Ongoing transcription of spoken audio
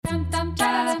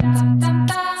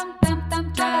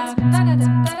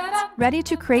ready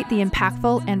to create the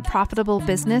impactful and profitable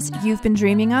business you've been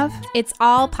dreaming of? It's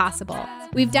all possible.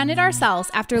 We've done it ourselves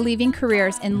after leaving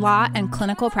careers in law and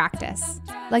clinical practice.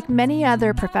 Like many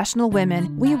other professional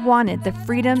women, we wanted the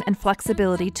freedom and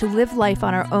flexibility to live life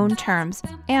on our own terms,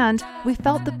 and we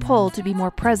felt the pull to be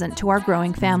more present to our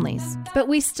growing families. But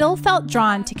we still felt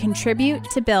drawn to contribute,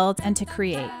 to build, and to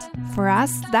create. For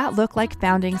us, that looked like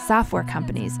founding software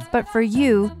companies, but for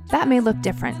you, that may look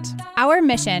different. Our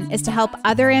mission is to help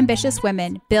other ambitious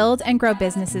women build and grow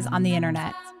businesses on the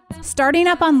internet. Starting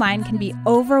up online can be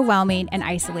overwhelming and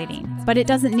isolating, but it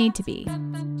doesn't need to be.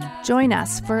 Join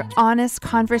us for honest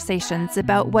conversations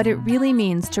about what it really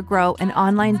means to grow an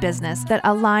online business that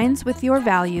aligns with your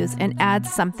values and adds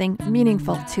something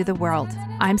meaningful to the world.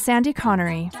 I'm Sandy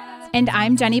Connery. And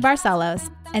I'm Jenny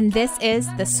Barcelos, and this is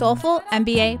the Soulful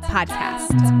MBA Podcast.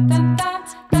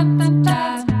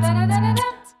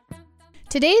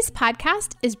 Today's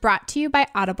podcast is brought to you by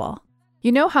Audible.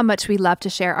 You know how much we love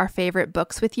to share our favorite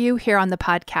books with you here on the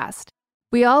podcast.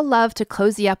 We all love to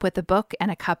cozy up with a book and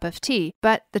a cup of tea,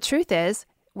 but the truth is,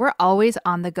 we're always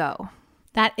on the go.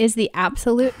 That is the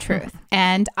absolute truth.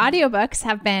 And audiobooks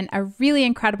have been a really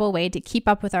incredible way to keep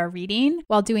up with our reading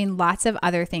while doing lots of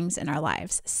other things in our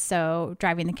lives. So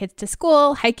driving the kids to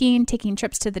school, hiking, taking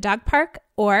trips to the dog park,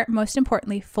 or most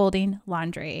importantly, folding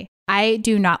laundry. I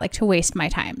do not like to waste my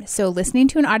time. So listening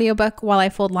to an audiobook while I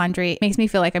fold laundry makes me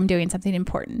feel like I'm doing something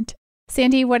important.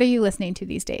 Sandy, what are you listening to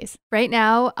these days? Right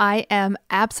now, I am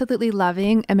absolutely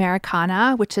loving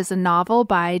Americana, which is a novel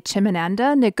by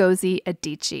Chimamanda Ngozi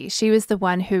Adichie. She was the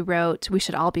one who wrote We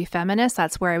Should All Be Feminists.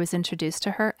 That's where I was introduced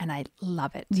to her, and I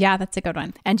love it. Yeah, that's a good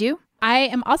one. And you? I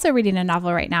am also reading a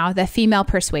novel right now, The Female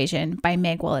Persuasion by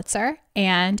Meg Wolitzer.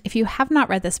 And if you have not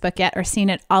read this book yet or seen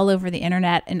it all over the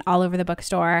internet and all over the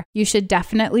bookstore, you should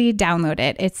definitely download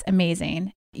it. It's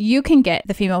amazing. You can get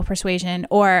The Female Persuasion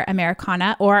or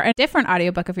Americana or a different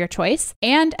audiobook of your choice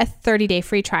and a 30-day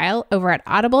free trial over at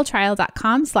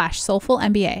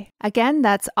audibletrial.com/soulfulmba. Again,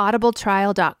 that's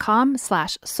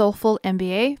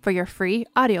audibletrial.com/soulfulmba for your free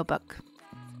audiobook.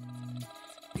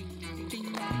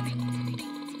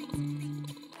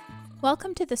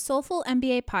 Welcome to the Soulful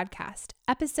MBA Podcast,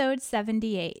 episode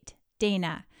 78,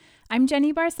 Dana. I'm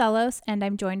Jenny Barcelos, and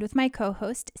I'm joined with my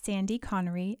co-host, Sandy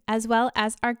Connery, as well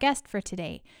as our guest for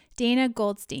today, Dana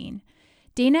Goldstein.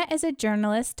 Dana is a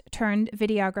journalist turned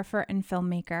videographer and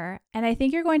filmmaker, and I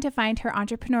think you're going to find her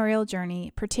entrepreneurial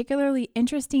journey particularly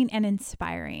interesting and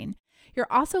inspiring.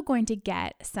 You're also going to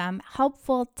get some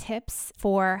helpful tips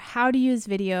for how to use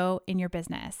video in your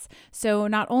business. So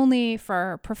not only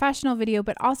for professional video,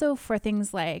 but also for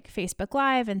things like Facebook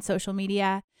Live and social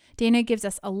media. Dana gives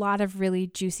us a lot of really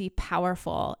juicy,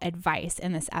 powerful advice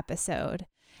in this episode.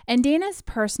 And Dana's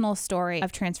personal story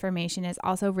of transformation is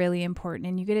also really important,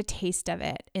 and you get a taste of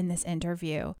it in this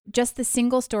interview. Just the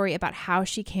single story about how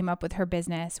she came up with her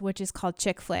business, which is called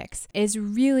Chick Flicks, is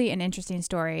really an interesting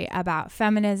story about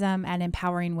feminism and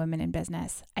empowering women in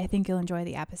business. I think you'll enjoy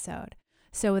the episode.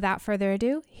 So without further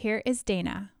ado, here is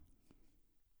Dana.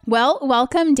 Well,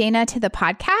 welcome, Dana, to the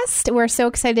podcast. We're so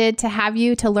excited to have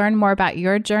you to learn more about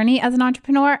your journey as an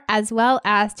entrepreneur, as well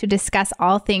as to discuss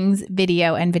all things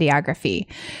video and videography.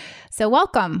 So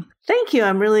welcome. Thank you.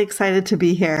 I'm really excited to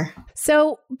be here.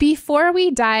 So before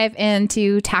we dive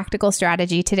into tactical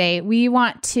strategy today, we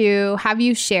want to have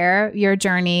you share your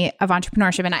journey of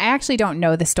entrepreneurship. And I actually don't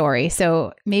know the story,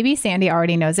 so maybe Sandy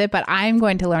already knows it, but I'm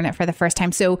going to learn it for the first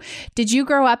time. So did you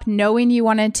grow up knowing you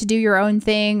wanted to do your own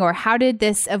thing, or how did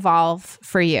this evolve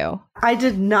for you? I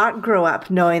did not grow up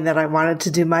knowing that I wanted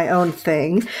to do my own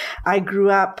thing. I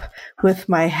grew up with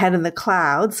my head in the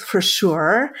clouds, for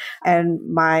sure, and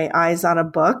my eyes on a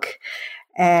book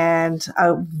and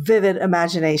a vivid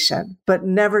imagination, but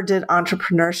never did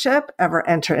entrepreneurship ever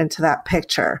enter into that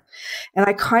picture. And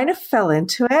I kind of fell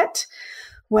into it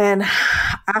when,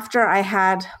 after I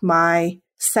had my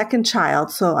second child,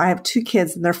 so I have two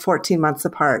kids and they're 14 months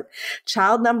apart.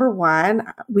 Child number one,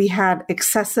 we had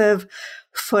excessive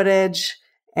footage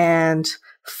and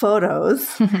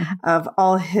photos of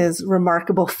all his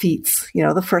remarkable feats, you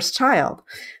know, the first child.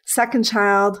 Second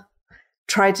child,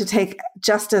 tried to take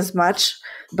just as much,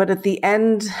 but at the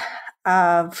end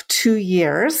of 2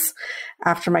 years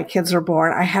after my kids were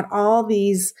born, I had all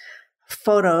these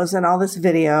photos and all this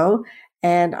video,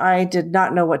 and I did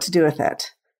not know what to do with it.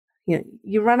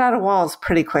 You run out of walls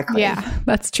pretty quickly. Yeah,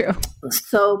 that's true.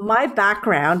 So my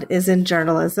background is in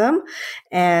journalism,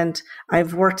 and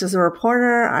I've worked as a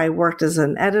reporter. I worked as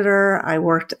an editor. I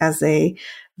worked as a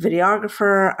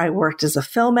videographer. I worked as a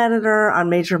film editor on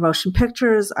major motion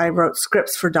pictures. I wrote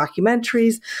scripts for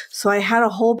documentaries. So I had a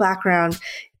whole background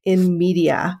in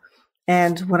media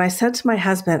And when I said to my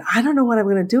husband, I don't know what I'm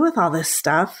going to do with all this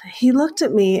stuff, he looked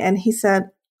at me and he said,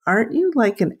 aren't you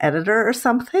like an editor or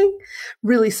something?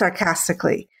 Really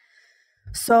sarcastically.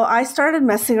 So I started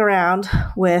messing around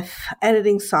with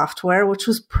editing software, which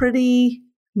was pretty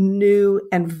new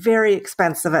and very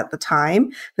expensive at the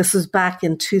time. This was back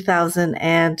in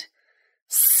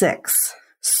 2006.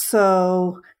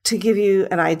 So to give you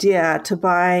an idea, to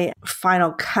buy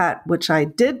Final Cut, which I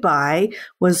did buy,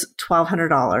 was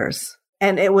 $1,200.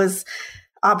 And it was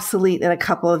obsolete in a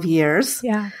couple of years.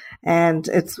 Yeah. And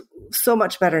it's so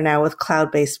much better now with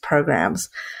cloud-based programs.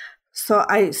 So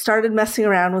I started messing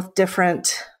around with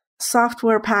different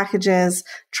software packages,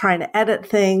 trying to edit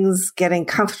things, getting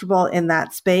comfortable in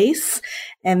that space,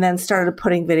 and then started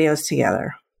putting videos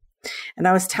together. And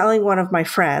I was telling one of my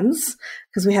friends,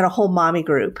 because we had a whole mommy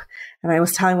group, and I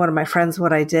was telling one of my friends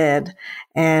what I did,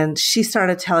 and she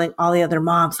started telling all the other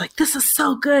moms, like, this is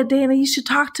so good, Dana, you should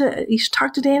talk to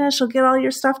Dana, she'll get all your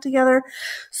stuff together.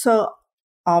 So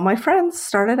all my friends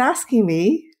started asking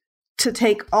me to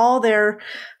take all their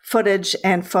footage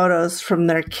and photos from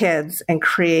their kids and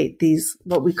create these,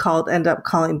 what we end up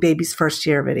calling baby's first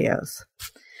year videos.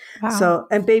 Wow. So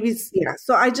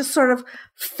I just sort of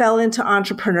fell into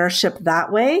entrepreneurship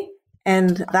that way.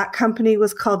 And that company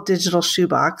was called Digital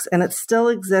Shoebox, and it still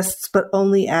exists, but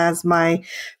only as my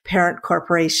parent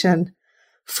corporation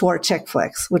for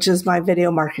Chick-Flicks, which is my video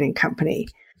marketing company.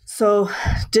 So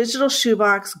Digital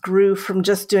Shoebox grew from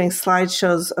just doing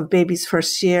slideshows of baby's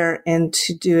first year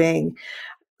into doing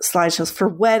slideshows for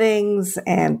weddings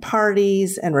and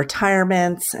parties and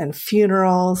retirements and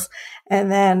funerals.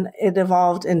 And then it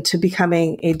evolved into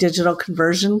becoming a digital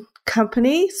conversion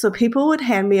company. So people would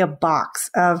hand me a box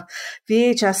of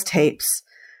VHS tapes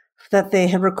that they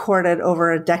had recorded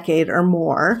over a decade or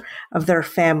more of their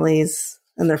families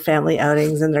and their family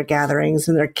outings and their gatherings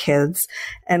and their kids.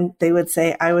 And they would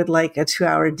say, I would like a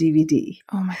 2-hour DVD.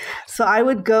 Oh my God. So I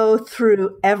would go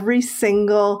through every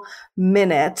single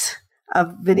minute of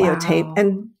videotape. Wow.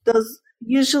 And those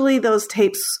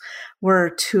tapes were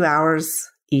 2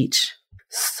 hours each.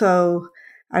 So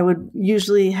I would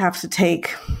usually have to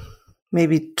take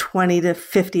maybe 20 to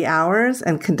 50 hours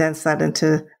and condense that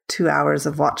into 2 hours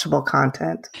of watchable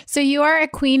content. So you are a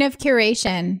queen of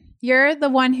curation. You're the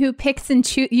one who picks and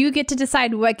choose. You get to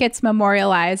decide what gets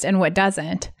memorialized and what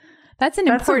doesn't. That's an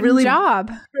important job.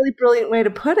 Really brilliant way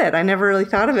to put it. I never really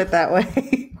thought of it that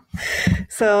way.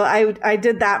 So I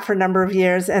did that for a number of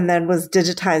years and then was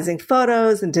digitizing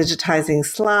photos and digitizing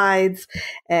slides.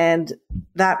 And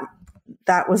that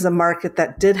was a market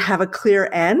that did have a clear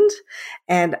end,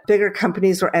 and bigger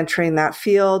companies were entering that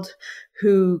field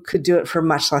who could do it for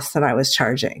much less than I was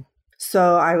charging.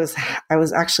 So I was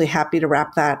actually happy to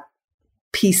wrap that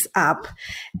piece up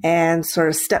and sort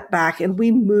of step back. And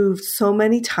we moved so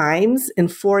many times in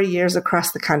 4 years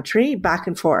across the country, back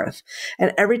and forth.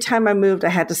 And every time I moved, I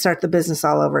had to start the business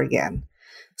all over again.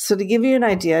 So to give you an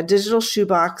idea, Digital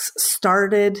Shoebox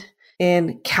started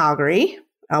in Calgary,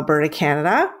 Alberta,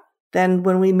 Canada. Then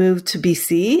when we moved to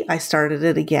BC, I started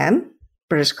it again,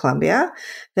 British Columbia.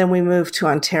 Then we moved to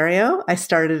Ontario. I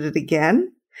started it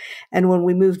again. And when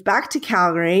we moved back to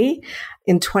Calgary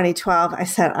in 2012, I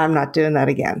said, I'm not doing that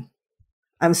again.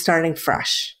 I'm starting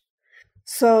fresh.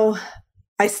 So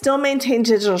I still maintain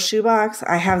Digital Shoebox.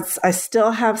 I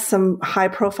still have some high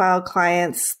profile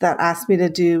clients that ask me to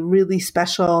do really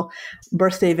special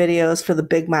birthday videos for the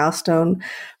big milestone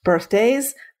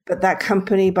birthdays. But that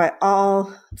company, for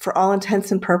all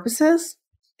intents and purposes,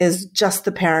 is just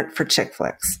the parent for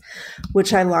Chick-Flicks,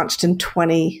 which I launched in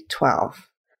 2012.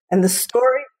 And I'll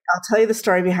tell you the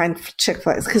story behind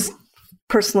Chick-Flicks, because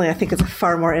personally, I think it's a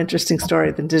far more interesting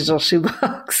story than Digital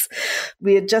Shoebox.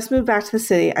 We had just moved back to the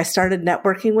city. I started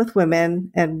networking with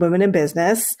women and women in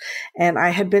business. And I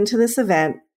had been to this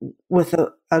event with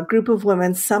a group of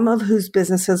women, some of whose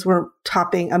businesses were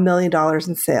topping $1 million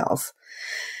in sales.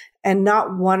 And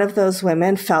not one of those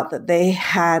women felt that they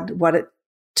had what it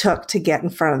took to get in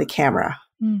front of the camera.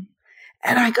 Mm.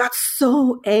 And I got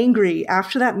so angry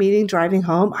after that meeting driving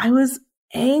home. I was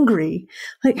angry.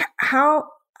 Like, how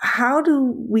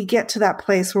do we get to that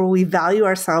place where we value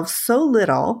ourselves so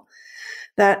little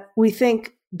that we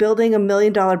think building $1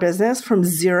 million business from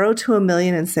 0 to $1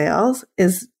 million in sales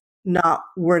is not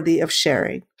worthy of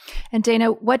sharing? And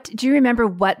Dana, do you remember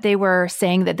what they were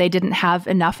saying that they didn't have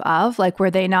enough of? Like,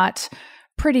 were they not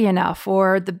pretty enough,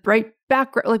 or the bright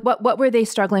background? Like, what were they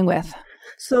struggling with?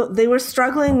 So they were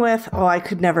struggling with, I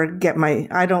could never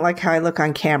I don't like how I look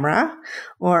on camera,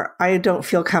 or I don't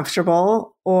feel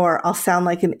comfortable, or I'll sound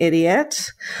like an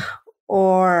idiot,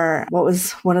 Or what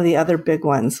was one of the other big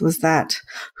ones was that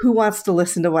who wants to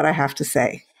listen to what I have to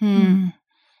say?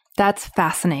 That's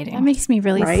fascinating. That makes me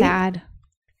really sad.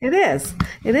 It is.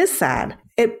 It is sad.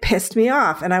 It pissed me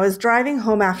off. And I was driving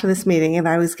home after this meeting and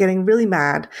I was getting really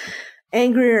mad,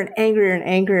 angrier and angrier and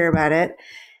angrier about it.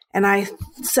 And I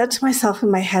said to myself in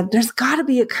my head, there's got to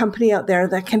be a company out there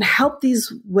that can help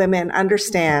these women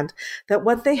understand that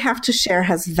what they have to share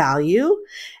has value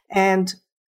and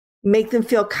make them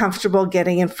feel comfortable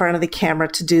getting in front of the camera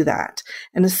to do that.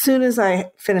 And as soon as I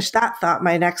finished that thought,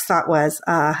 my next thought was,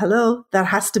 hello, that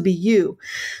has to be you.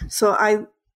 So I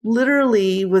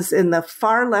literally was in the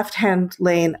far left-hand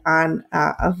lane on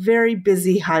a very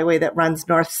busy highway that runs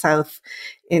north-south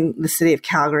in the city of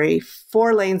Calgary,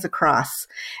 4 lanes across.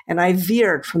 And I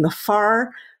veered from the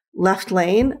far left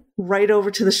lane right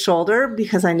over to the shoulder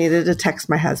because I needed to text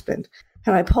my husband.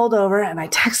 And I pulled over and I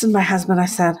texted my husband. I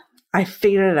said, I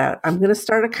figured it out. I'm going to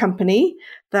start a company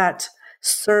that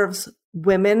serves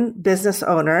women business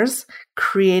owners,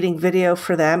 creating video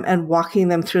for them and walking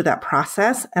them through that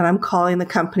process. And I'm calling the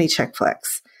company Chick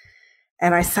Flicks.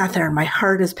 And I sat there and my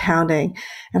heart is pounding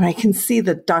and I can see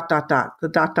the ...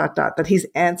 that he's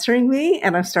answering me.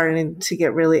 And I'm starting to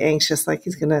get really anxious. Like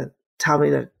he's going to tell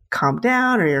me to calm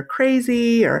down or you're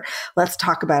crazy or let's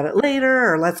talk about it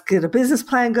later or let's get a business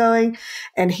plan going.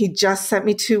 And he just sent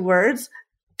me 2 words.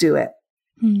 Do it.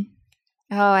 Oh,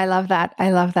 I love that.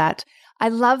 I love that. I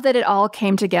love that it all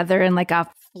came together in like a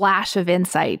flash of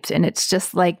insight. And it's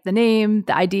just like the name,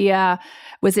 the idea.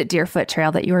 Was it Deerfoot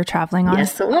Trail that you were traveling on?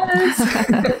 Yes, it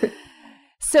was.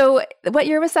 So what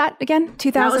year was that again?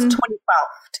 2012.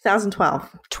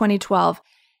 2012. 2012.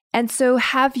 And so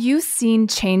have you seen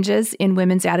changes in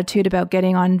women's attitude about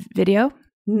getting on video?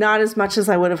 Not as much as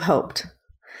I would have hoped.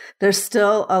 There's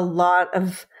still a lot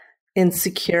of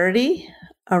insecurity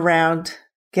around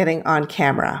getting on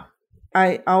camera.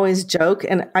 I always joke,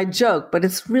 but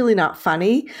it's really not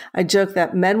funny. I joke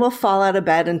that men will fall out of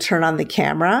bed and turn on the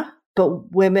camera,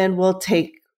 but women will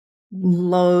take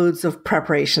loads of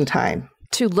preparation time.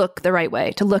 To look the right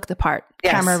way, to look the part,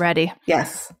 yes. Camera ready.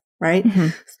 Yes, right? Mm-hmm.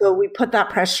 So we put that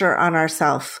pressure on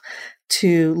ourselves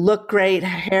to look great.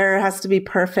 Hair has to be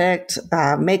perfect,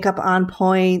 makeup on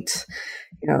point,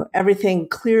 everything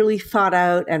clearly thought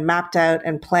out and mapped out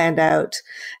and planned out.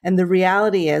 And the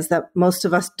reality is that most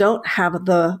of us don't have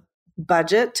the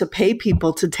budget to pay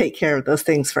people to take care of those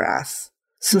things for us.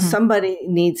 So somebody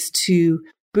needs to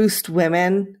boost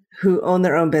women who own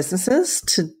their own businesses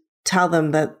to tell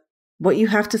them that what you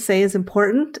have to say is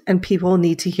important and people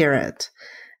need to hear it.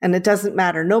 And it doesn't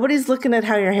matter. Nobody's looking at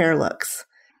how your hair looks.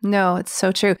 No, it's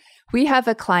so true. We have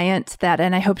a client that,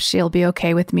 and I hope she'll be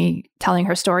okay with me telling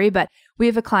her story, but we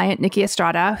have a client, Nikki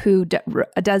Estrada, who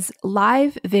does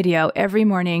live video every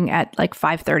morning at like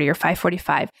 5:30 or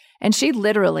 5:45. And she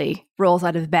literally rolls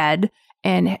out of bed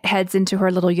and heads into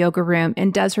her little yoga room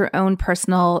and does her own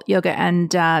personal yoga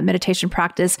and meditation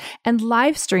practice and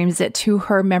live streams it to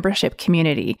her membership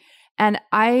community. And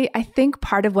I think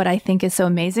part of what I think is so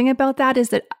amazing about that is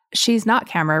that she's not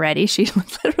camera ready. She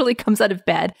literally comes out of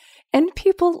bed and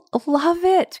people love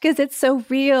it because it's so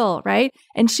real, right?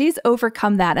 And she's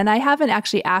overcome that. And I haven't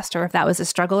actually asked her if that was a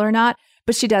struggle or not,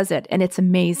 but she does it. And it's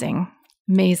amazing.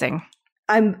 Amazing.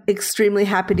 I'm extremely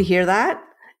happy to hear that.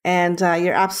 And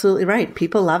you're absolutely right.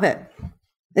 People love it.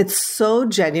 It's so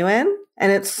genuine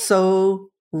and it's so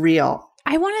real.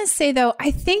 I want to say though,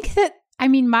 I think that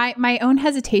my own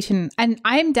hesitation, and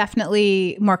I'm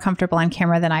definitely more comfortable on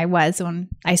camera than I was when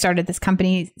I started this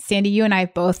company. Sandy, you and I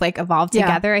both evolved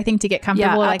together, I think, to get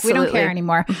comfortable. We don't care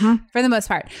anymore for the most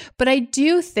part. But I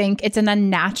do think it's an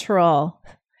unnatural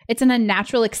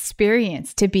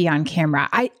experience to be on camera.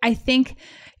 I think,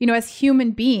 as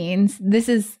human beings, this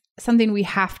is something we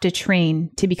have to train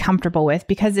to be comfortable with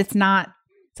because it's not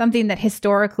something that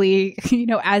historically,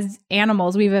 as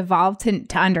animals, we've evolved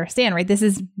to understand, right? This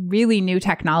is really new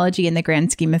technology in the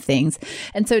grand scheme of things.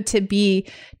 And so to be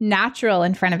natural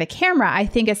in front of a camera, I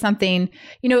think is something,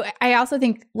 I also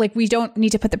think we don't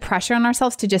need to put the pressure on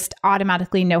ourselves to just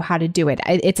automatically know how to do it.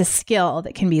 It's a skill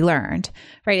that can be learned,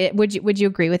 right? Would you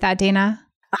agree with that, Dana?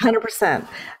 100%.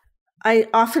 I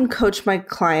often coach my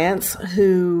clients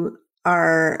who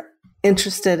are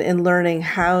interested in learning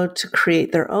how to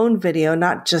create their own video,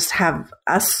 not just have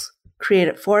us create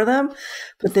it for them,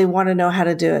 but they want to know how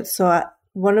to do it. So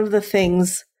one of the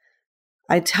things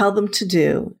I tell them to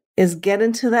do is get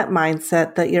into that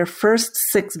mindset that your first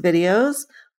 6 videos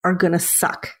are going to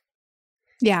suck.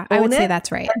 Yeah, I would say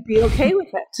that's right. And be okay with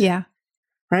it. Yeah.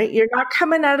 Right? You're not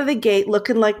coming out of the gate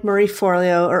looking like Marie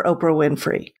Forleo or Oprah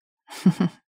Winfrey.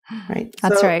 right?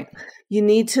 That's right. You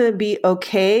need to be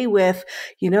okay with,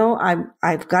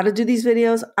 I've got to do these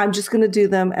videos. I'm just going to do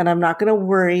them and I'm not going to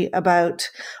worry about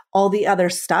all the other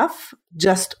stuff.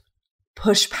 Just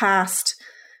push past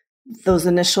those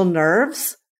initial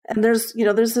nerves. And there's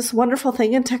this wonderful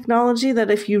thing in technology that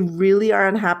if you really are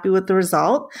unhappy with the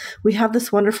result, we have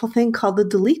this wonderful thing called the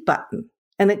delete button,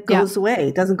 and it goes away.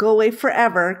 It doesn't go away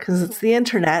forever because it's the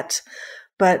internet,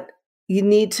 but you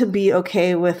need to be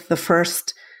okay with the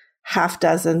first half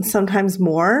dozen, sometimes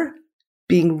more,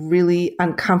 being really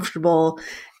uncomfortable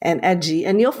and edgy,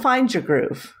 and you'll find your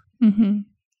groove. Mm-hmm.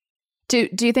 Do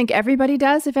you think everybody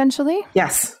does eventually?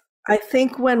 Yes. I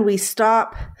think when we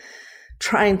stop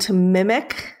trying to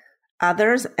mimic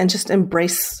others and just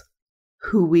embrace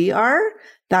who we are,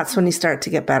 that's when you start to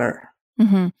get better.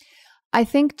 Mm-hmm. I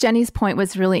think Jenny's point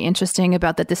was really interesting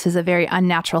about that this is a very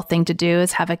unnatural thing to do,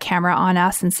 is have a camera on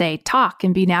us and say, talk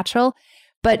and be natural.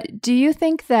 But do you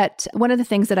think that one of the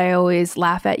things that I always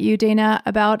laugh at you, Dana,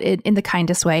 about it in the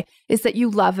kindest way is that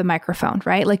you love a microphone,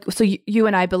 right? Like, so you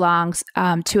and I belong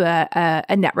to a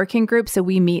networking group. So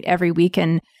we meet every week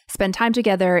and spend time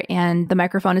together, and the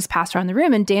microphone is passed around the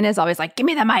room. And Dana is always like, give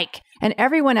me the mic. And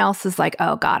everyone else is like,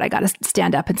 oh God, I got to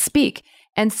stand up and speak.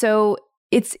 And so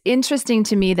it's interesting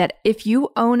to me that if you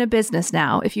own a business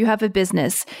now, if you have a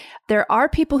business, there are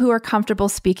people who are comfortable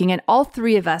speaking, and all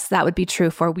three of us, that would be true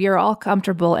for. We are all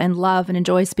comfortable and love and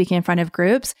enjoy speaking in front of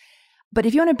groups. But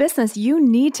if you own a business, you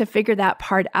need to figure that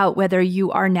part out, whether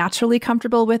you are naturally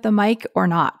comfortable with a mic or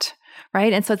not,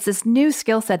 right? And so it's this new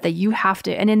skill set that you have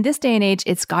to, and in this day and age,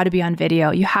 it's got to be on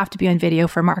video. You have to be on video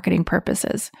for marketing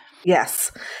purposes.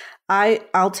 Yes.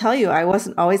 I'll tell you, I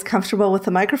wasn't always comfortable with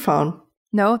the microphone.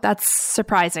 No, that's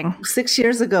surprising. 6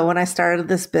 years ago when I started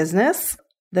this business,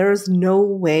 there was no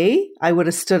way I would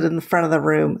have stood in the front of the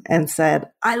room and said,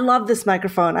 I love this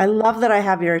microphone. I love that I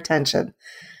have your attention.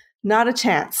 Not a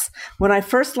chance. When I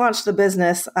first launched the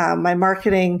business, my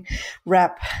marketing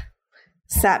rep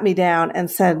sat me down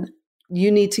and said,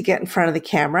 you need to get in front of the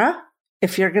camera.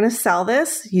 If you're going to sell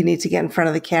this, you need to get in front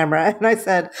of the camera. And I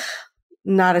said,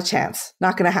 not a chance.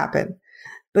 Not going to happen.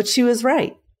 But she was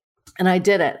right. And I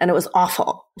did it, and it was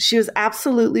awful. She was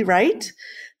absolutely right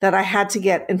that I had to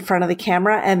get in front of the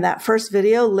camera, and that first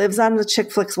video lives on the Chick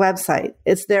Flicks website.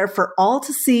 It's there for all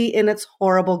to see in its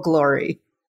horrible glory.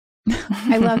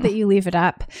 I love that you leave it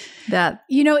up. That,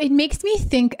 it makes me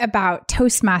think about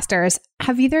Toastmasters.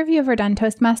 Have either of you ever done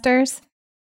Toastmasters?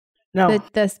 No.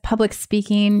 The public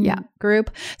speaking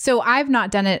group. So I've not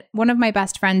done it. One of my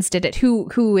best friends did it,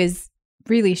 who is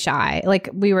really shy. Like,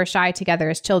 we were shy together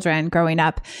as children growing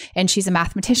up, and she's a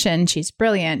mathematician. She's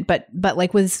brilliant, but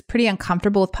like was pretty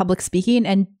uncomfortable with public speaking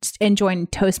and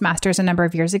joined Toastmasters a number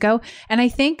of years ago. And I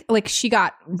think like she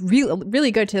got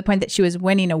really good to the point that she was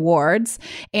winning awards.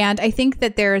 And I think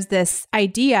that there's this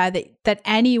idea that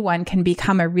anyone can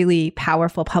become a really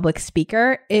powerful public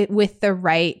speaker with the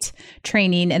right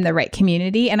training and the right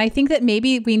community. And I think that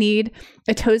maybe we need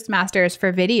a Toastmasters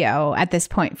for video at this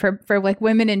point for like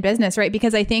women in business, right?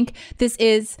 Because I think this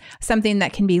is something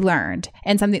that can be learned,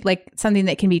 and something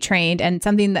that can be trained, and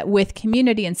something that with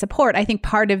community and support. I think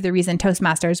part of the reason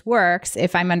Toastmasters works,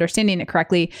 if I'm understanding it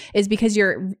correctly, is because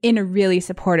you're in a really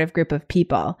supportive group of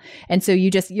people. And so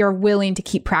you're willing to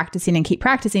keep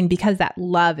practicing because that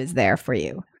love is there for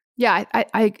you. Yeah,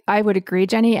 I would agree,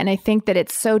 Jenny. And I think that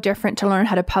it's so different to learn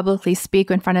how to publicly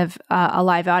speak in front of a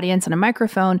live audience and a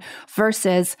microphone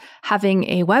versus having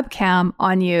a webcam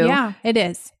on you. Yeah, it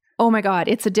is. Oh my God,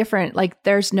 it's a different, like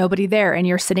there's nobody there and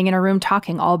you're sitting in a room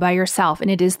talking all by yourself. And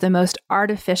it is the most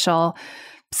artificial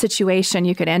situation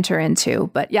you could enter into.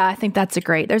 But yeah, I think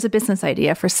there's a business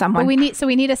idea for someone. But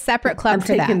we need a separate club for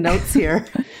that. I'm taking notes here.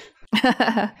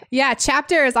 Yeah,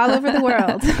 chapters all over the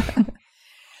world.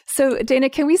 So Dana,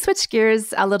 can we switch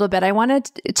gears a little bit? I want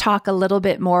to talk a little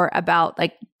bit more about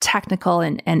like technical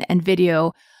and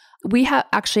video. We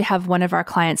actually have one of our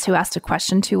clients who asked a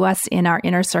question to us in our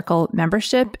Inner Circle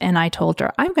membership. And I told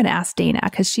her, I'm going to ask Dana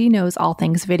because she knows all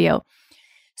things video.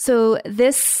 So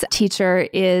this teacher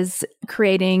is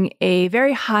creating a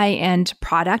very high-end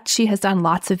product. She has done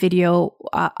lots of video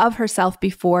of herself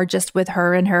before, just with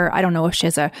her and her, I don't know if she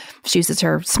uses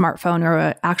her smartphone or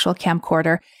an actual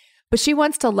camcorder. But she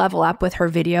wants to level up with her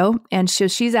video. And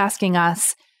she's asking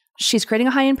us, she's creating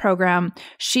a high-end program.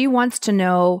 She wants to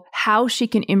know how she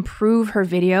can improve her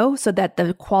video so that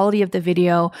the quality of the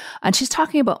video, and she's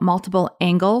talking about multiple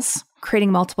angles,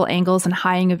 creating multiple angles and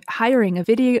hiring a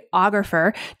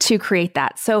videographer to create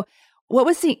that. So what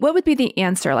would be the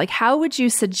answer? Like, how would you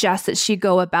suggest that she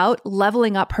go about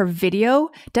leveling up her video?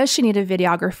 Does she need a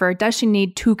videographer? Does she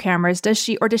need 2 cameras? Does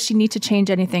she need to change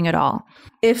anything at all?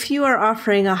 If you are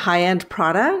offering a high-end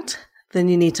product, then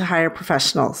you need to hire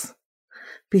professionals,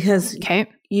 because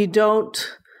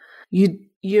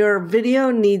your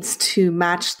video needs to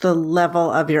match the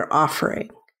level of your offering.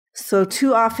 So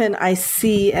too often I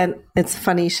see, and it's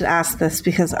funny you should ask this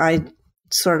because I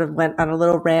sort of went on a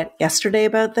little rant yesterday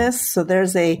about this. So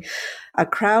there's a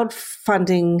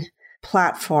crowdfunding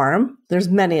platform. There's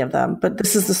many of them, but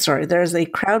this is the story. There's a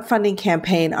crowdfunding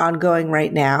campaign ongoing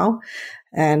right now,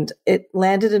 and it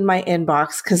landed in my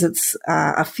inbox because it's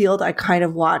a field I kind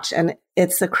of watch, and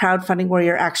it's a crowdfunding where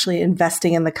you're actually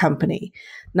investing in the company,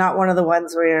 not one of the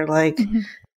ones where you're like,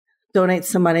 donate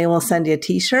some money and we'll send you a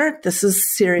t-shirt. This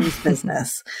is serious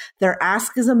business. Their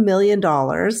ask is $1 million.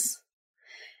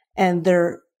 And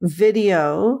their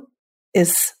video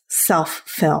is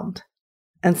self-filmed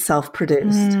and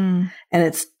self-produced. And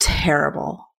it's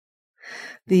terrible.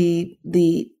 The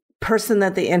person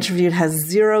that they interviewed has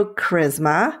zero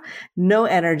charisma, no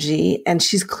energy, and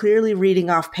she's clearly reading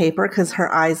off paper because her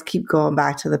eyes keep going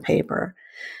back to the paper.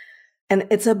 And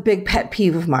it's a big pet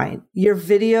peeve of mine. Your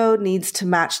video needs to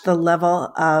match the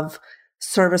level of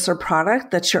service or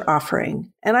product that you're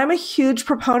offering. And I'm a huge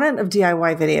proponent of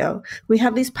DIY video. We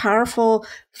have these powerful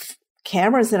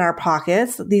cameras in our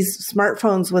pockets, these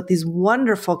smartphones with these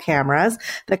wonderful cameras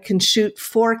that can shoot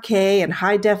 4K and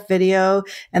high def video,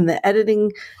 and the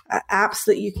editing apps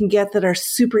that you can get that are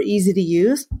super easy to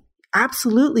use.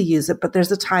 Absolutely use it, but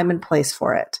there's a time and place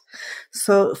for it.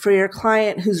 So for your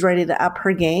client who's ready to up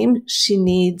her game,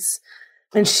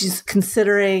 and she's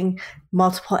considering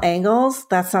multiple angles,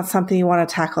 that's not something you want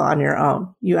to tackle on your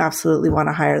own. You absolutely want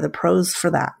to hire the pros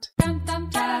for that.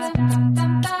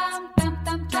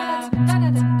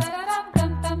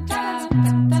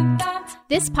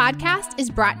 This podcast is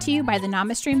brought to you by the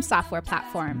NamaStream software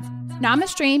platform.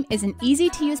 NamaStream is an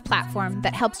easy-to-use platform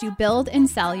that helps you build and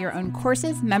sell your own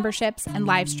courses, memberships, and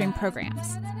live stream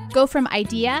programs. Go from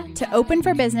idea to open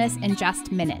for business in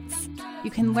just minutes.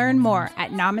 You can learn more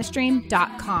at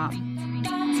namastream.com.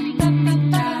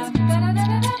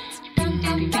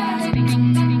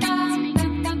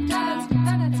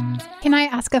 Can I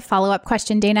ask a follow-up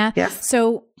question, Dana? Yes.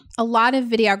 So a lot of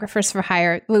videographers for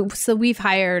hire. So we've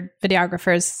hired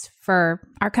videographers for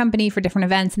our company for different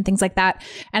events and things like that.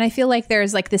 And I feel like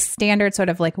there's like this standard sort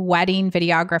of like wedding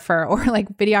videographer or like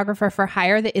videographer for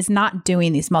hire that is not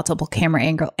doing these multiple camera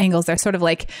angles. They're sort of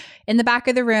like in the back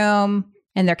of the room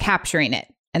and they're capturing it.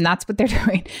 And that's what they're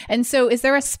doing. And so is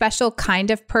there a special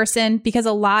kind of person? Because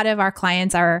a lot of our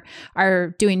clients are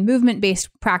doing movement-based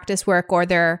practice work, or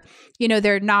they're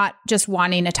not just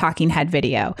wanting a talking head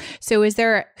video. So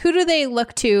who do they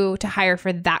look to hire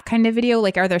for that kind of video?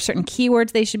 Like, are there certain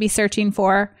keywords they should be searching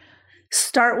for?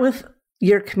 Start with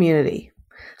your community.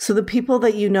 So the people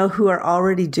that you know who are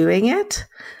already doing it,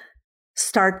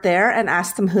 start there and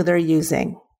ask them who they're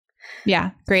using.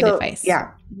 Yeah, great advice.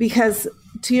 Yeah, because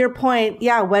to your point,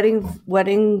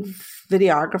 wedding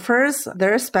videographers,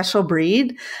 they're a special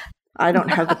breed. I don't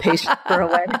have the patience for a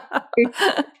wedding.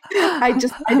 I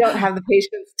don't have the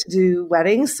patience to do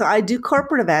weddings. So I do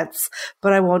corporate events,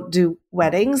 but I won't do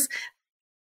weddings.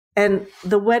 And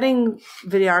the wedding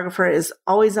videographer is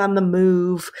always on the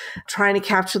move, trying to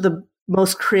capture the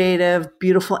most creative,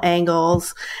 beautiful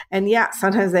angles. And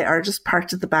sometimes they are just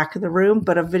parked at the back of the room,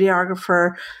 but a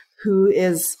videographer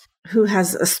who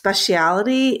has a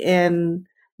speciality in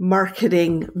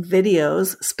marketing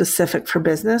videos specific for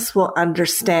business will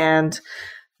understand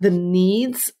the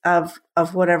needs of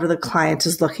whatever the client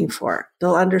is looking for.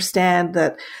 They'll understand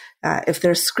that if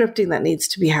there's scripting that needs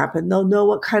to be happened, they'll know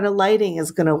what kind of lighting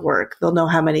is going to work. They'll know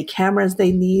how many cameras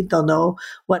they need. They'll know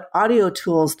what audio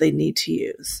tools they need to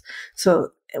use. So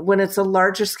when it's a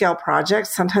larger scale project,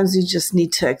 sometimes you just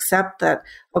need to accept that,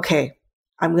 okay,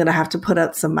 I'm going to have to put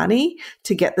out some money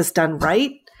to get this done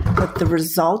right, but the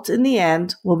result in the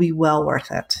end will be well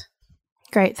worth it.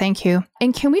 Great. Thank you.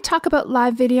 And can we talk about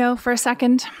live video for a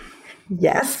second?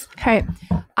 Yes. Okay.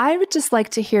 I would just like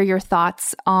to hear your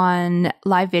thoughts on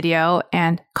live video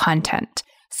and content.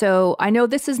 So I know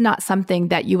this is not something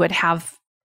that you would have,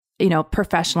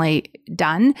 professionally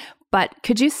done, but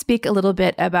could you speak a little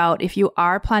bit about, if you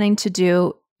are planning to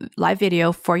do live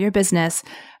video for your business,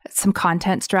 some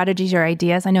content strategies or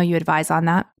ideas? I know you advise on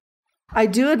that. I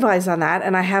do advise on that.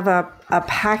 And I have a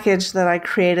package that I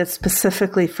created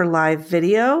specifically for live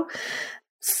video.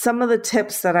 Some of the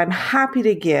tips that I'm happy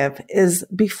to give is,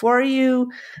 before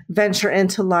you venture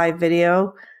into live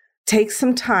video, take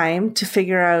some time to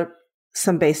figure out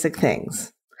some basic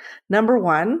things. Number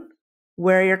one,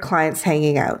 where are your clients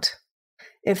hanging out?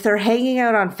 If they're hanging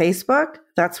out on Facebook,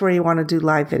 that's where you want to do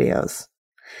live videos.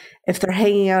 If they're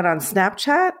hanging out on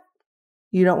Snapchat,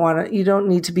 you don't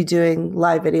need to be doing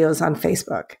live videos on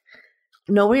Facebook.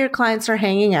 Know where your clients are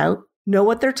hanging out, know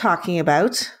what they're talking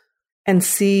about, and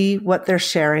see what they're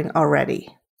sharing already.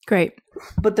 Great.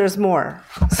 But there's more.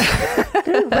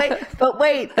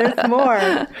 Wait, there's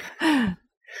more.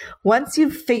 Once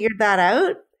you've figured that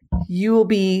out, you will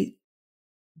be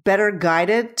better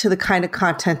guided to the kind of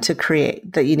content to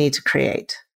create that you need to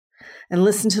create, and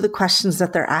listen to the questions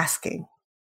that they're asking.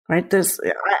 Right?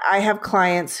 I have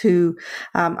clients who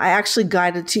I actually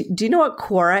guided to. Do you know what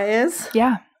Quora is?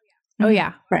 Yeah. Oh,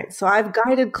 yeah. Right. So I've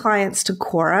guided clients to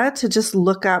Quora to just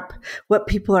look up what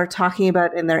people are talking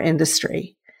about in their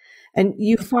industry. And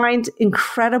you find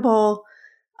incredible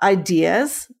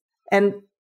ideas, and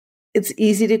it's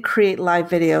easy to create live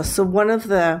videos. So one of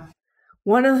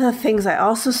the things I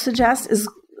also suggest is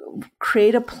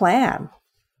create a plan.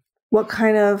 What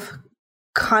kind of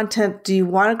content do you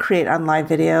want to create on live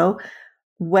video?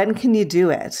 When can you do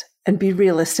it? And be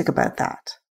realistic about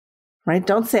that. Right?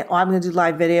 Don't say, I'm going to do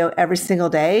live video every single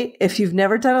day. If you've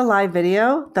never done a live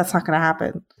video, that's not going to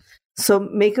happen. So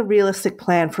make a realistic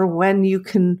plan for when you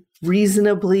can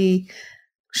reasonably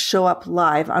show up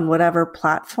live on whatever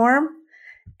platform,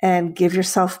 and give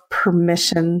yourself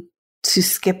permission to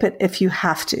skip it if you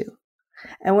have to.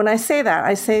 And when I say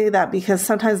that because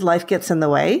sometimes life gets in the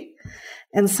way,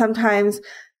 and sometimes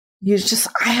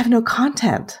I have no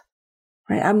content.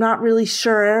 Right? I'm not really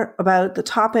sure about the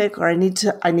topic, or I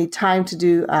need time to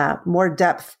do more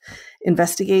depth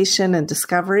investigation and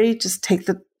discovery. Just take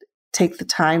the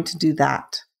time to do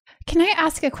that. Can I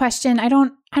ask a question? I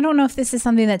don't know if this is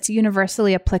something that's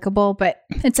universally applicable, but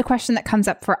it's a question that comes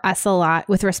up for us a lot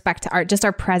with respect to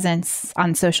our presence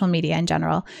on social media in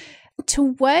general.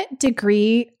 To what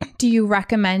degree do you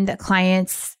recommend that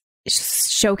clients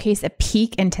showcase a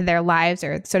peek into their lives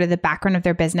or sort of the background of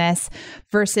their business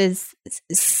versus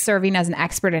serving as an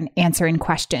expert in answering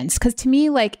questions? Because to me,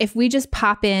 like, if we just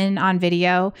pop in on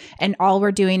video and all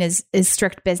we're doing is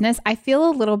strict business, I feel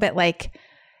a little bit like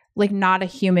not a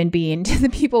human being to the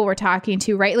people we're talking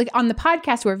to, right? Like on the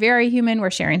podcast, we're very human. We're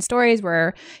sharing stories.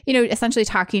 We're, essentially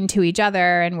talking to each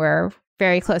other, and we're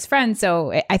very close friends.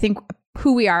 So I think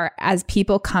who we are as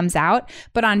people comes out.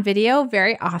 But on video,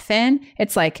 very often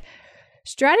it's like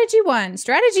strategy 1,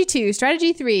 strategy 2,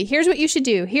 strategy 3. Here's what you should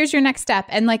do. Here's your next step.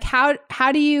 And like, how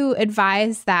do you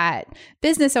advise that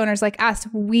business owners like us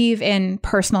weave in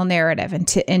personal narrative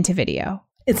into video?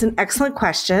 It's an excellent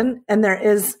question. And there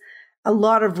is a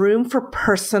lot of room for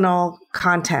personal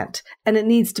content, and it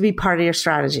needs to be part of your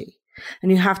strategy. And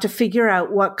you have to figure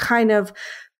out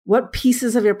what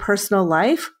pieces of your personal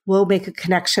life will make a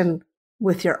connection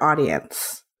with your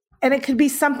audience. And it could be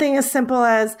something as simple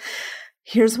as,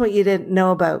 here's what you didn't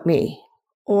know about me,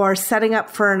 or setting up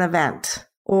for an event,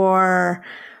 or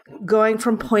going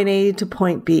from point A to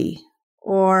point B.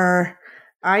 Or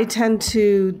I tend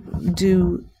to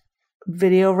do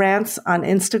video rants on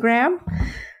Instagram,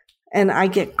 and I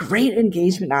get great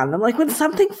engagement on them. Like when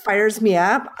something fires me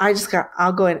up,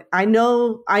 I'll go in. I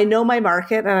know my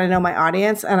market, and I know my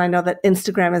audience, and I know that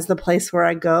Instagram is the place where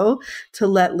I go to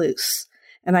let loose.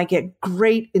 And I get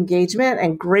great engagement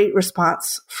and great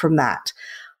response from that.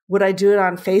 Would I do it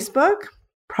on Facebook?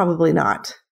 Probably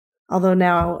not. Although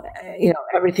now,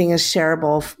 everything is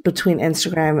shareable between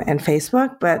Instagram and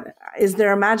Facebook. But is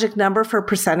there a magic number for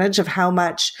percentage of how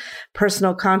much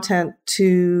personal content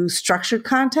to structured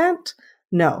content?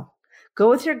 No. Go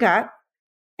with your gut.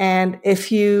 And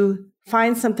if you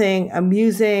find something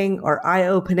amusing or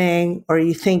eye-opening, or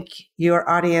you think your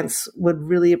audience would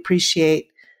really appreciate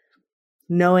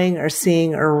knowing or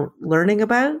seeing or learning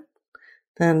about,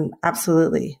 then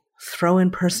absolutely throw in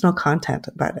personal content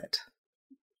about it.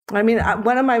 I mean,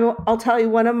 I'll tell you,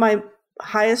 one of my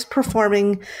highest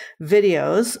performing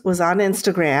videos was on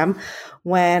Instagram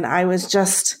when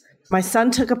my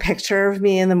son took a picture of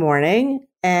me in the morning,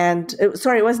 and it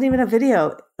wasn't even a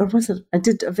video. Or was it? I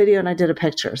did a video and I did a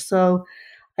picture. So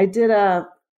I did a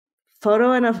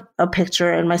photo and a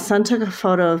picture, and my son took a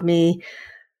photo of me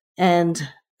and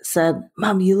said,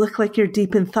 "Mom, you look like you're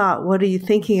deep in thought. What are you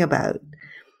thinking about?"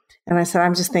 And I said,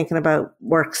 "I'm just thinking about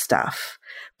work stuff."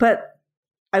 But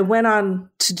I went on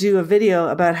to do a video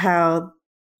about how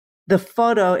the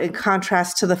photo, in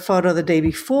contrast to the photo the day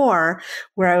before,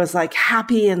 where I was like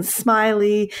happy and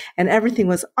smiley and everything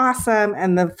was awesome.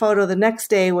 And the photo the next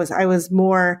day I was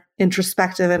more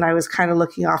introspective, and I was kind of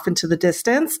looking off into the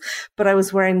distance, but I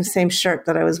was wearing the same shirt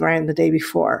that I was wearing the day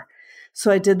before. So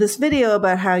I did this video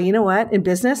about how, in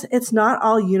business, it's not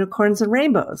all unicorns and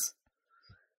rainbows.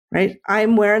 right?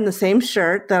 I'm wearing the same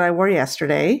shirt that I wore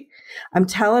yesterday. I'm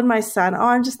telling my son, oh,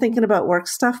 I'm just thinking about work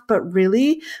stuff. But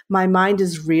really, my mind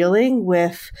is reeling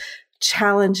with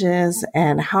challenges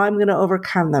and how I'm going to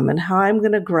overcome them and how I'm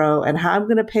going to grow and how I'm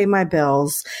going to pay my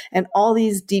bills and all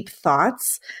these deep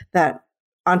thoughts that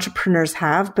entrepreneurs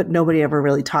have, but nobody ever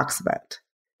really talks about.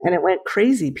 And it went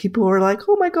crazy. People were like,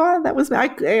 oh my God, that was me.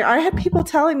 I had people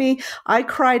telling me I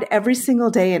cried every single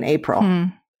day in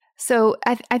April. So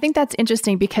I think that's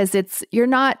interesting because you're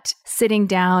not sitting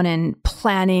down and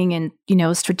planning and,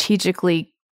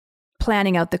 strategically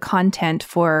planning out the content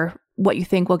for what you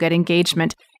think will get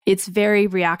engagement. It's very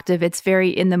reactive. It's very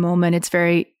in the moment. It's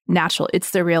very natural. It's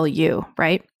the real you,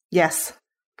 right? Yes.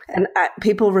 And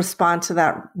people respond to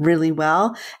that really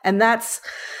well. And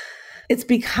it's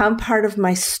become part of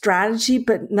my strategy,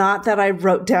 but not that I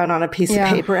wrote down on a piece of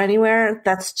paper anywhere.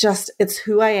 It's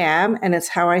who I am and it's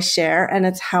how I share and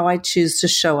it's how I choose to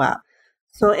show up.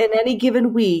 So in any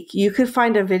given week, you could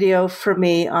find a video from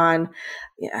me on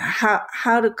how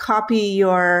to how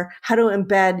to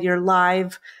embed your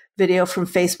live video from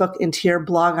Facebook into your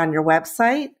blog on your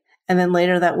website. And then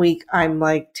later that week, I'm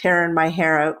like tearing my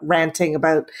hair out, ranting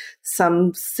about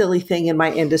some silly thing in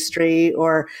my industry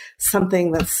or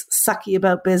something that's sucky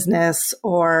about business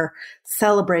or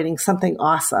celebrating something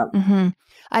awesome. Mm-hmm.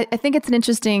 I think it's an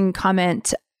interesting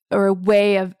comment or a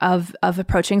way of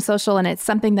approaching social. And it's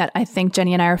something that I think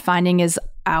Jenny and I are finding is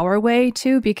our way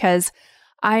too, because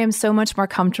I am so much more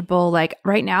comfortable. Like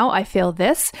right now, I feel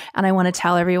this and I want to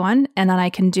tell everyone, and then I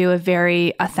can do a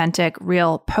very authentic,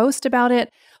 real post about it.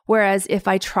 Whereas if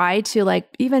I try to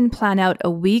even plan out a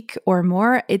week or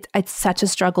more, it's such a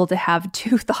struggle to have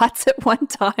two thoughts at one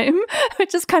time,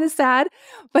 which is kind of sad.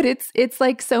 But it's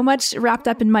like so much wrapped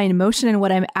up in my emotion and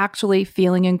what I'm actually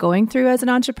feeling and going through as an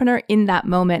entrepreneur in that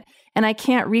moment. And I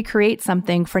can't recreate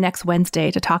something for next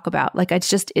Wednesday to talk about. It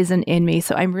just isn't in me.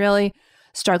 So I'm really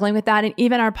struggling with that. And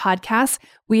even our podcast,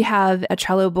 we have a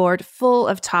Trello board full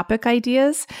of topic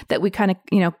ideas that we kind of,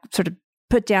 sort of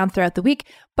put down throughout the week.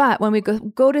 But when we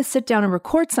go to sit down and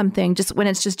record something, just when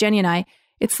it's just Jenny and I,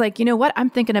 it's like, you know what? I'm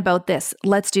thinking about this.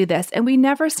 Let's do this. And we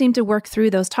never seem to work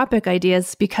through those topic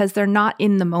ideas because they're not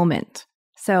in the moment.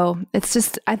 So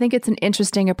I think it's an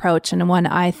interesting approach and one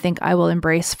I think I will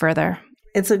embrace further.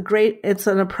 It's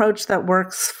an approach that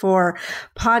works for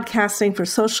podcasting, for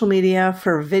social media,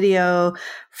 for video,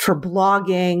 for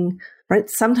blogging, right?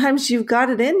 Sometimes you've got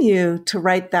it in you to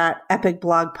write that epic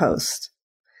blog post.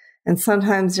 And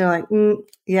sometimes you're like,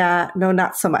 no,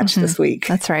 not so much this week.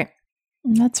 That's right.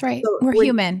 That's right. So We're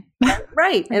human.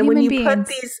 Right. We're and when you beings. put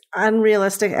these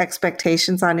unrealistic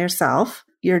expectations on yourself,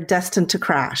 you're destined to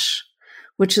crash,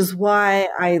 which is why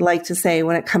I like to say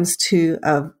when it comes to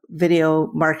a video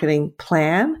marketing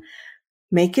plan,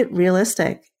 make it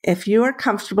realistic. If you are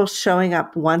comfortable showing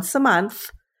up once a month,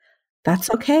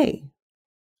 that's okay.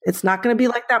 It's not going to be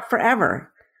like that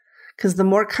forever, because the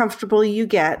more comfortable you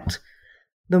get,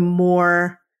 the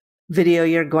more video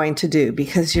you're going to do,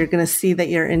 because you're going to see that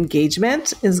your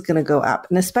engagement is going to go up.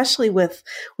 And especially with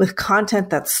content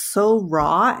that's so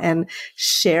raw and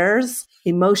shares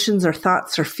emotions or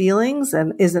thoughts or feelings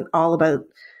and isn't all about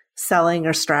selling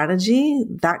or strategy,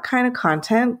 that kind of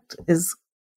content is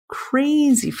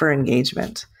crazy for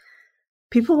engagement.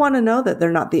 People want to know that they're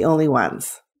not the only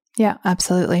ones. Yeah,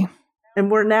 absolutely.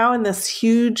 And we're now in this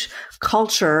huge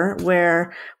culture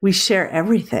where we share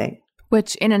everything.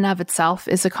 Which in and of itself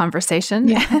is a conversation.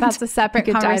 Yeah, that's a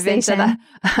separate conversation. Dive into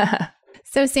that.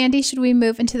 So Sandy, should we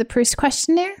move into the Proust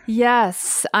questionnaire?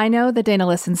 Yes. I know that Dana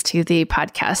listens to the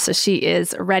podcast, so she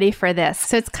is ready for this.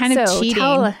 So it's kind of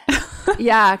cheating.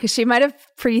 Yeah, because she might have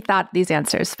pre-thought these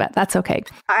answers, but that's okay.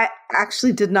 I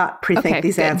actually did not pre-think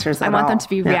these answers at all. I want them to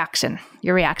be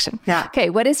your reaction. Yeah. Okay,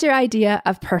 what is your idea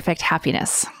of perfect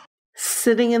happiness?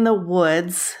 Sitting in the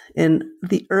woods in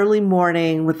the early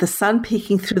morning with the sun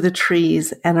peeking through the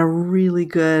trees and a really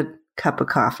good cup of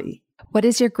coffee. What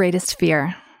is your greatest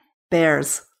fear?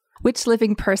 Bears. Which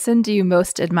living person do you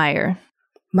most admire?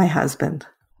 My husband.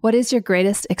 What is your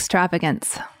greatest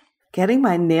extravagance? Getting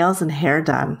my nails and hair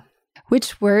done.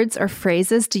 Which words or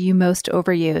phrases do you most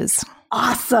overuse?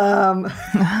 Awesome.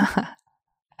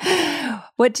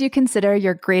 What do you consider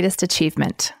your greatest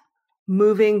achievement?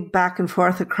 Moving back and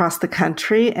forth across the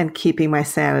country and keeping my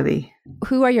sanity.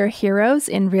 Who are your heroes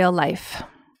in real life?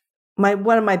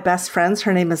 One of my best friends,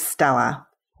 her name is Stella.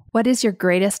 What is your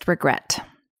greatest regret?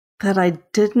 That I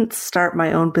didn't start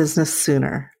my own business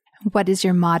sooner. What is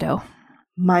your motto?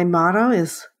 My motto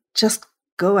is just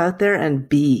go out there and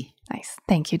be. Nice.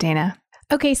 Thank you, Dana.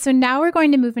 Okay, so now we're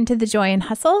going to move into the joy and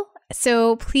hustle.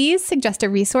 So please suggest a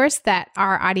resource that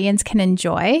our audience can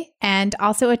enjoy and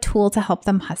also a tool to help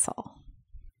them hustle.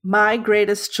 My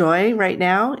greatest joy right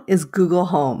now is Google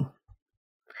Home.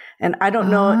 And I don't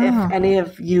know if any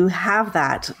of you have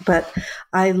that, but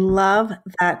I love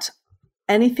that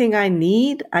anything I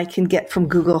need, I can get from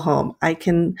Google Home. I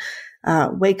can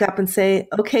wake up and say,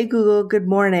 okay, Google, good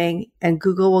morning. And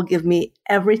Google will give me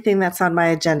everything that's on my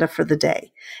agenda for the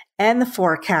day and the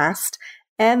forecast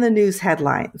and the news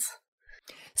headlines.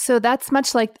 So that's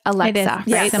much like Alexa,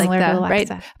 right? Similar like to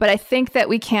Alexa. Right? But I think that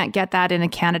we can't get that in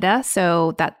Canada.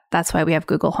 So that's why we have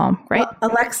Google Home, right?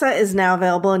 Well, Alexa is now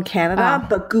available in Canada,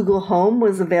 but Google Home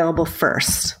was available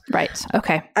first. Right.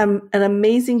 Okay. An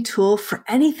amazing tool for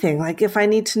anything. Like if I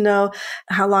need to know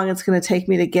how long it's going to take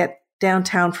me to get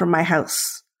downtown from my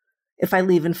house, if I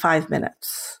leave in 5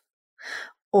 minutes,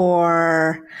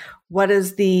 or what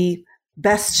is the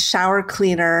best shower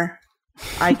cleaner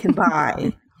I can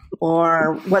buy,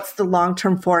 or what's the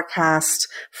long-term forecast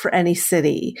for any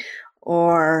city,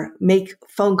 or make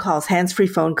phone calls, hands-free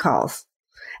phone calls.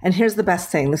 And here's the best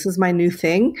thing. This is my new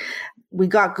thing. We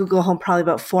got Google Home probably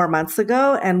about 4 months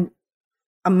ago. And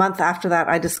a month after that,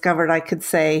 I discovered I could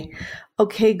say,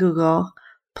 okay, Google,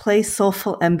 play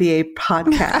Soulful MBA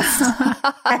podcast.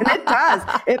 And it does.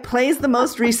 It plays the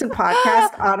most recent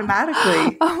podcast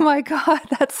automatically. Oh my God,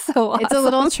 that's so awesome. It's a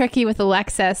little tricky with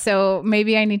Alexa, so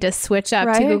maybe I need to switch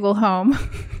up to Google Home.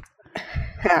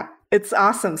 Yeah, it's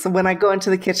awesome. So when I go into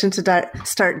the kitchen to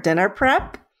start dinner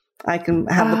prep, I can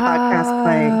have the podcast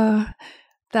playing.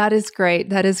 That is great.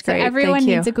 That is great. So everyone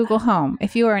needs a Google Home.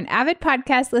 If you are an avid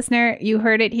podcast listener, you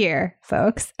heard it here,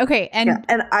 folks. Okay. And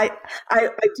I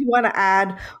do want to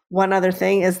add one other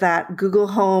thing is that Google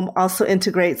Home also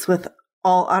integrates with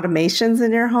all automations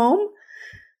in your home.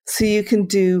 So you can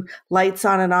do lights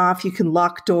on and off. You can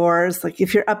lock doors. Like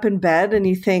if you're up in bed and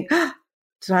you think, did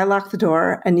I lock the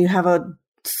door? And you have a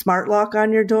smart lock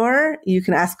on your door, you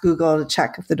can ask Google to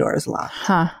check if the door is locked.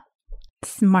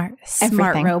 Smart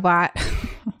robot.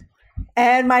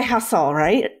 And my hustle,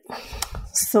 right?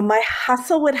 So my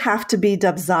hustle would have to be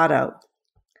Dubsado,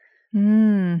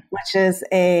 which is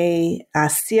a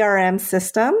CRM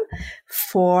system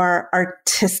for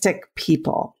artistic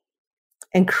people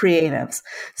and creatives.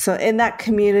 So in that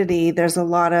community, there's a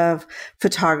lot of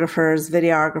photographers,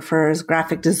 videographers,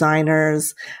 graphic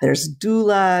designers, there's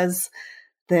doulas,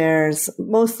 there's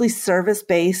mostly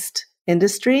service-based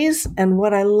industries. And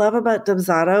what I love about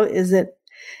Dubsado is it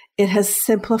has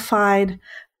simplified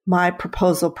my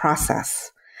proposal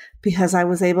process because I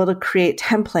was able to create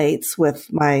templates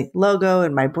with my logo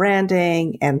and my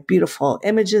branding and beautiful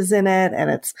images in it. And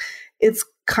it's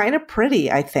kind of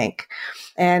pretty, I think.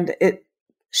 And it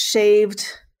shaved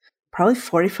probably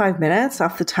 45 minutes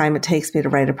off the time it takes me to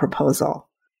write a proposal.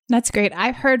 That's great.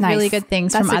 I've heard really good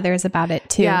things from others about it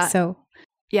too.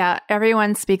 Yeah,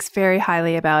 everyone speaks very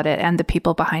highly about it and the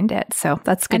people behind it. So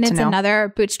that's good to know. And it's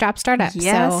another bootstrap startup.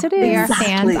 Yes, it is. We are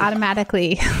fans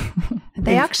automatically.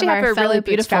 They actually have a really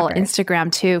beautiful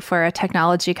Instagram too for a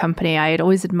technology company. I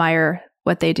always admire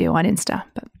what they do on Insta.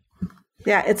 But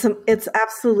yeah, it's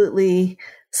absolutely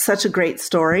such a great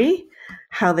story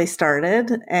how they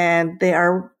started. And they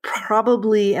are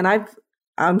probably, and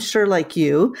I'm sure like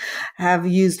you, have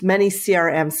used many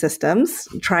CRM systems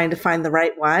trying to find the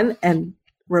right one. And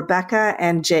Rebecca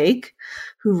and Jake,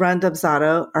 who run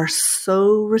Dubsado, are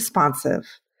so responsive.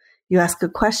 You ask a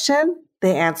question,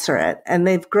 they answer it. And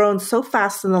they've grown so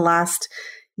fast in the last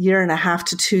 1.5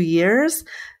 to 2 years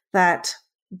that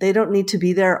they don't need to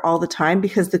be there all the time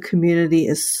because the community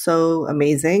is so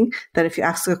amazing that if you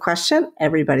ask a question,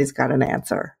 everybody's got an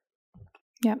answer.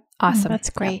 Yeah, awesome. That's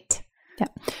great. Yeah.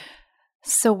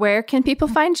 So where can people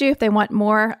find you if they want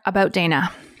more about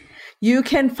Dana? You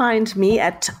can find me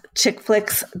at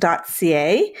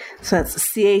chickflicks.ca. So that's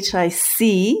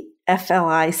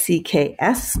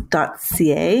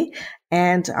CHICFLICKS.ca,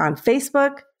 and on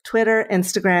Facebook, Twitter,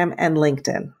 Instagram, and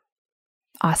LinkedIn.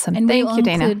 Awesome. And thank you,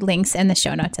 Dana. We'll include links in the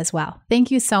show notes as well.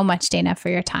 Thank you so much, Dana, for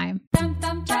your time.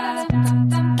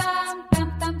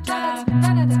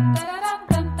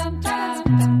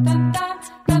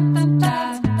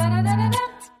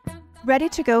 Ready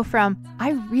to go from,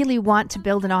 I really want to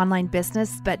build an online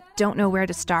business but don't know where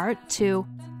to start, to,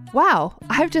 wow,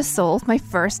 I've just sold my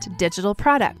first digital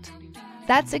product.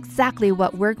 That's exactly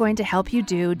what we're going to help you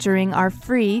do during our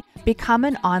free Become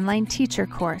an Online Teacher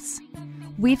course.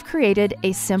 We've created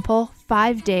a simple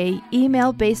 5-day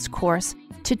email-based course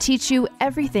to teach you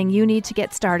everything you need to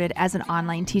get started as an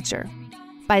online teacher.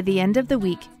 By the end of the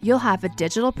week, you'll have a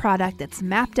digital product that's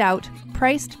mapped out,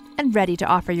 priced, and ready to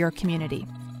offer your community.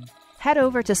 Head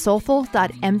over to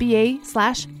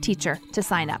soulful.mba/teacher to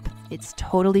sign up. It's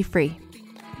totally free.